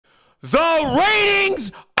The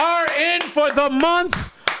ratings are in for the month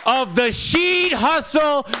of the Sheed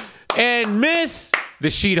Hustle and the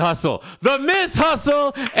Sheed Hustle. The Miss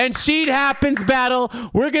Hustle and Sheed Happens battle.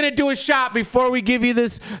 We're going to do a shot before we give you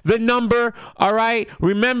the number, all right?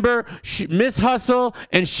 Remember, Miss Hustle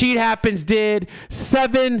and Sheed Happens did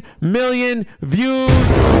 7 million views.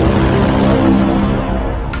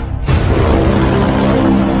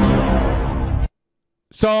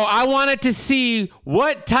 So I wanted to see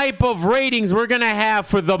what type of ratings we're going to have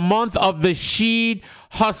for the month of the Sheed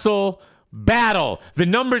Hustle battle. The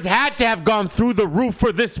numbers had to have gone through the roof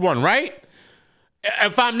for this one, right?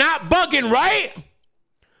 If I'm not bugging, right?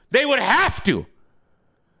 They would have to.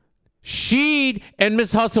 Sheed and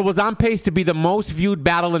Miss Hustle was on pace to be the most viewed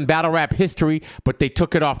battle in battle rap history, but they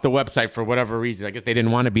took it off the website for whatever reason. I guess they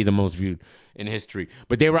didn't want to be the most viewed in history,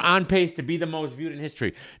 but they were on pace to be the most viewed in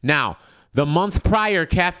history. Now, the month prior,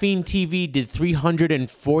 Caffeine TV did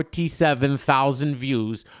 347,000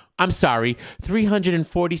 views. I'm sorry,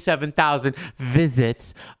 347,000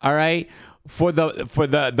 visits. All right, for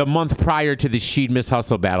the month prior to the Sheed Miss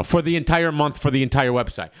Hustle battle, for the entire month, for the entire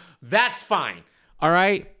website. That's fine. All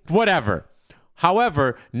right, whatever.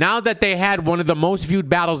 However, now that they had one of the most viewed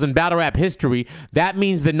battles in battle rap history, that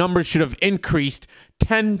means the numbers should have increased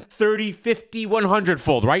 10, 30, 50,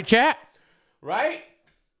 100-fold. Right, chat? Right?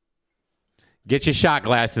 Get your shot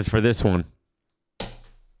glasses for this one.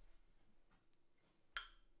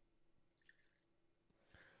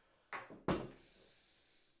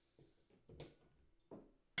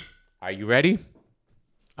 Are you ready?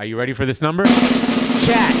 Are you ready for this number?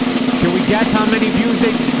 Chat, can we guess how many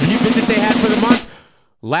visits they had for the month?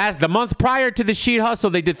 The month prior to the Sheed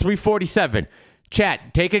Hustle, they did 347.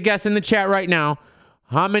 Chat, take a guess in the chat right now.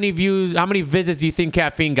 How many visits do you think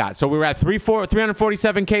Caffeine got? So we were at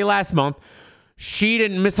 347K last month. Sheed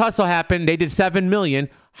and Miss Hustle happened. They did 7 million.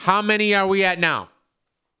 How many are we at now?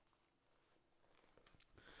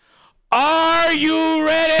 Are you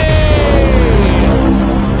ready?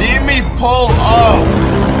 Give me pull up.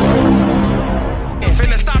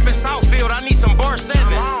 Finna stop in Southfield. I need some bar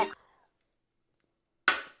 7.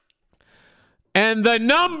 And the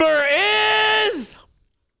number is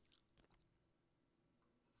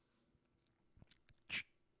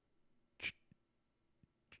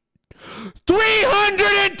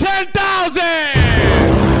 310,000.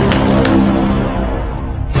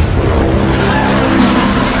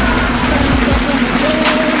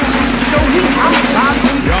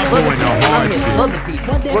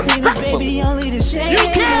 You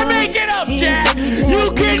can't make it up, Jack.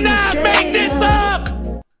 You cannot make this up.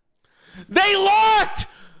 They lost.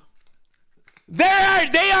 They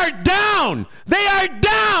are down. They are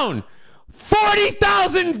down.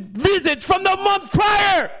 40,000 visits from the month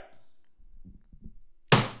prior.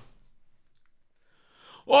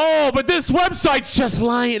 Oh, but this website's just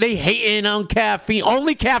lying. They hating on Caffeine.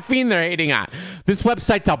 Only Caffeine they're hating on. This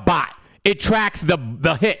website's a bot. It tracks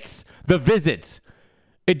the hits, the visits.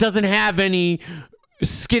 It doesn't have any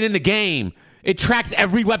skin in the game. It tracks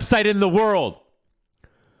every website in the world.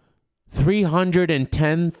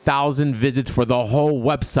 310,000 visits for the whole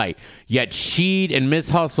website. Yet Sheed and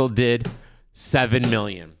Miss Hustle did 7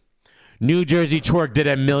 million. New Jersey Twerk did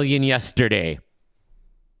 1 million yesterday.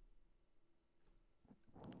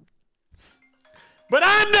 But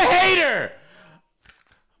I'm the hater.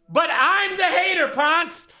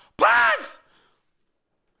 Ponce. Ponce!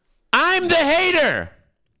 I'm the hater.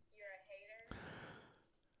 You're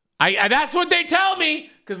a hater? That's what they tell me.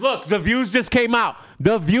 Because look, the views just came out.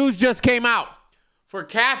 The views just came out. For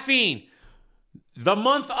Caffeine, the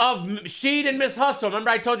month of Sheed and Miss Hustle.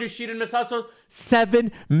 Remember I told you Sheed and Miss Hustle?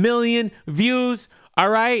 7 million views. All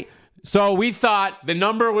right? So we thought the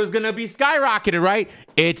number was going to be skyrocketed, right?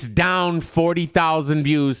 It's down 40,000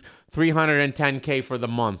 views, 310K for the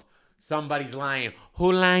month. Somebody's lying.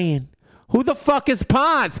 Who lying? Who the fuck is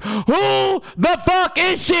Ponce? Who the fuck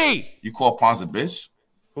is she? You call Ponce a bitch?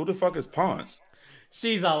 Who the fuck is Ponce?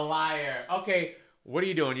 She's a liar. Okay, what are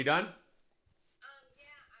you doing? You done? Yeah,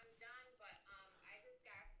 I'm done, but I just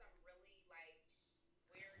got some really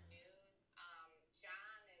weird news.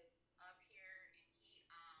 John is up here and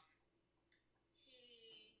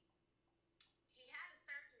he had a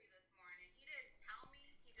surgery this morning. He didn't tell me.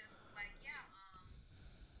 He just was like, yeah,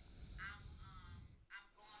 I'm going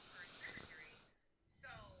for a surgery. So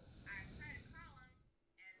I tried to call him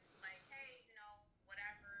and like, hey,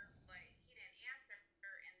 whatever, but he didn't answer.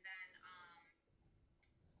 And then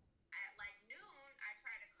at noon, I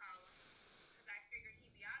tried to call him because I figured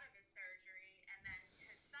he'd be out of his surgery. And then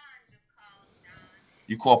his son just called John.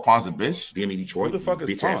 You call Ponce a bitch? Give me Detroit. Who the fuck is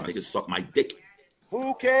Bitch ass Ponce? niggas suck my dick.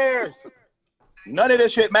 Who cares? I None of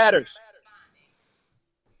this shit matters.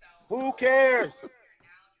 Who cares?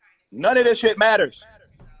 None of this shit matters.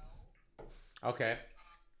 Okay.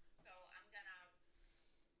 So I'm gonna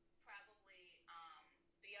probably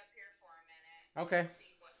be up here for a minute. Okay.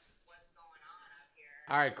 See what's going on up here.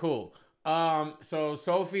 All right, cool. So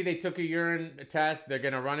Sophie, they took a urine test. They're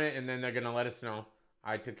gonna run it, and then they're gonna let us know.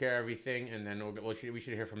 I took care of everything, and then we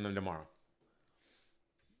should hear from them tomorrow.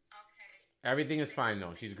 Okay. Everything is fine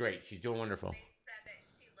though. She's great. She's doing wonderful. They said that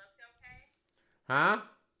she looked okay. Huh?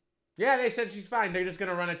 Yeah, they said she's fine. They're just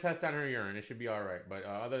gonna run a test on her urine. It should be all right. But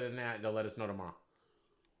other than that, they'll let us know tomorrow.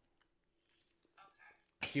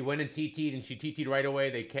 Okay. She went and TT'd, and she TT'd right away.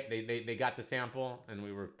 They got the sample, and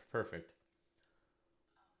we were perfect.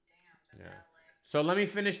 Oh damn. Yeah. So let me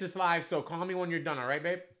finish this live. So call me when you're done. All right,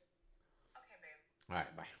 babe? Okay, babe. All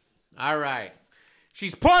right, bye. All right.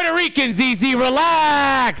 She's Puerto Rican, ZZ.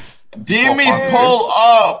 Relax. Demi, pull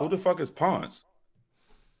up. Who the fuck is Pawns?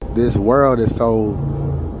 This world is so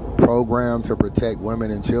programmed to protect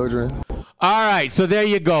women and children. All right, so there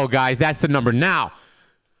you go, guys. That's the number. Now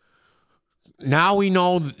we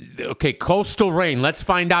know, okay, Coastal Rain. Let's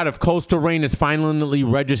find out if Coastal Rain is finally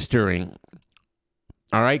registering.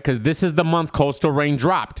 All right, because this is the month Coastal Rain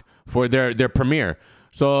dropped for their premiere.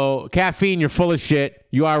 So, Caffeine, you're full of shit.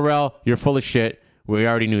 URL, you're full of shit. We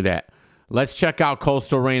already knew that. Let's check out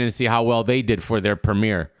Coastal Rain and see how well they did for their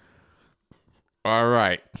premiere. All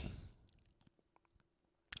right.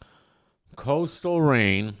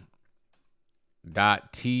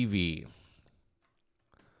 CoastalRain.tv.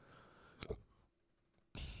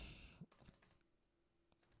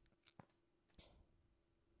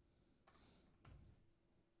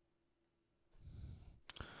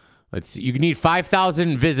 Let's see. You need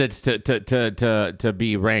 5,000 visits to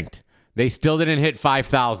be ranked. They still didn't hit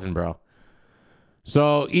 5,000, bro.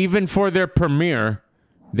 So even for their premiere,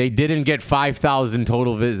 they didn't get 5,000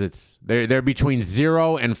 total visits. They're between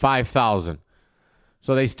 0 and 5,000.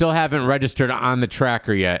 So they still haven't registered on the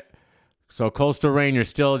tracker yet. So Coastal Rain, you're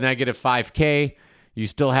still negative 5K. You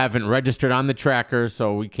still haven't registered on the tracker,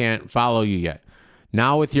 so we can't follow you yet.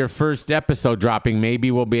 Now with your first episode dropping, maybe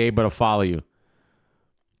we'll be able to follow you.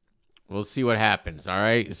 We'll see what happens, all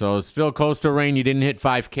right? So still Coastal Rain, you didn't hit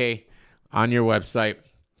 5K on your website.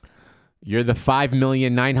 You're the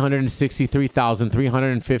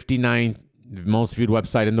 5,963,359 most viewed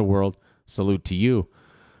website in the world. Salute to you.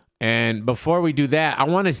 And before we do that, I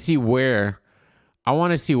want to see where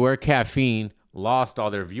Caffeine lost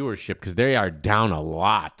all their viewership, because they are down a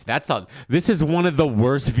lot. This is one of the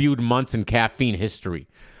worst viewed months in Caffeine history.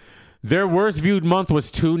 Their worst viewed month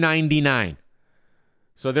was 299.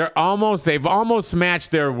 So they've almost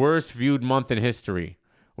matched their worst viewed month in history,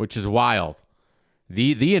 which is wild.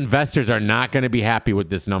 The investors are not going to be happy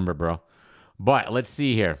with this number, bro. But let's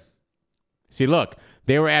see here. See, look,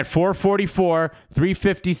 they were at 444,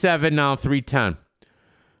 357, now 310.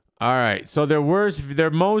 All right, so they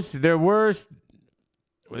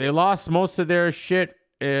lost most of their shit.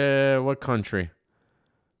 What country?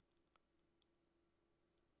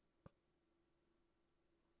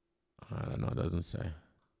 I don't know, it doesn't say.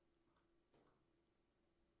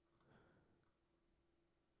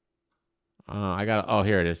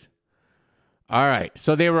 Here it is. All right.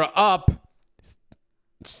 So they were up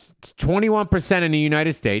 21% in the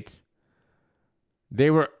United States. They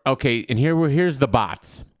were, okay, and here's the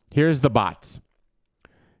bots. Here's the bots.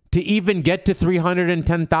 To even get to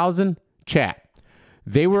 310,000, chat,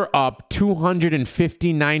 they were up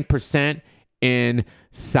 259% in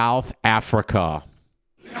South Africa.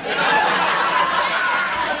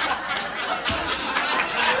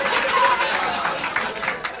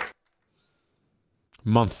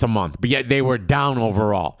 Month to month, but yet they were down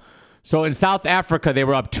overall. So in South Africa, they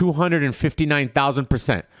were up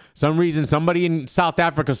 259,000%. Some reason somebody in South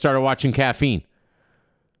Africa started watching Caffeine.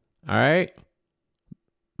 All right.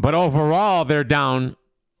 But overall, they're down,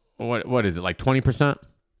 what is it, like 20%?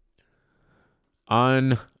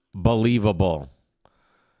 Unbelievable.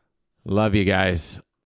 Love you guys.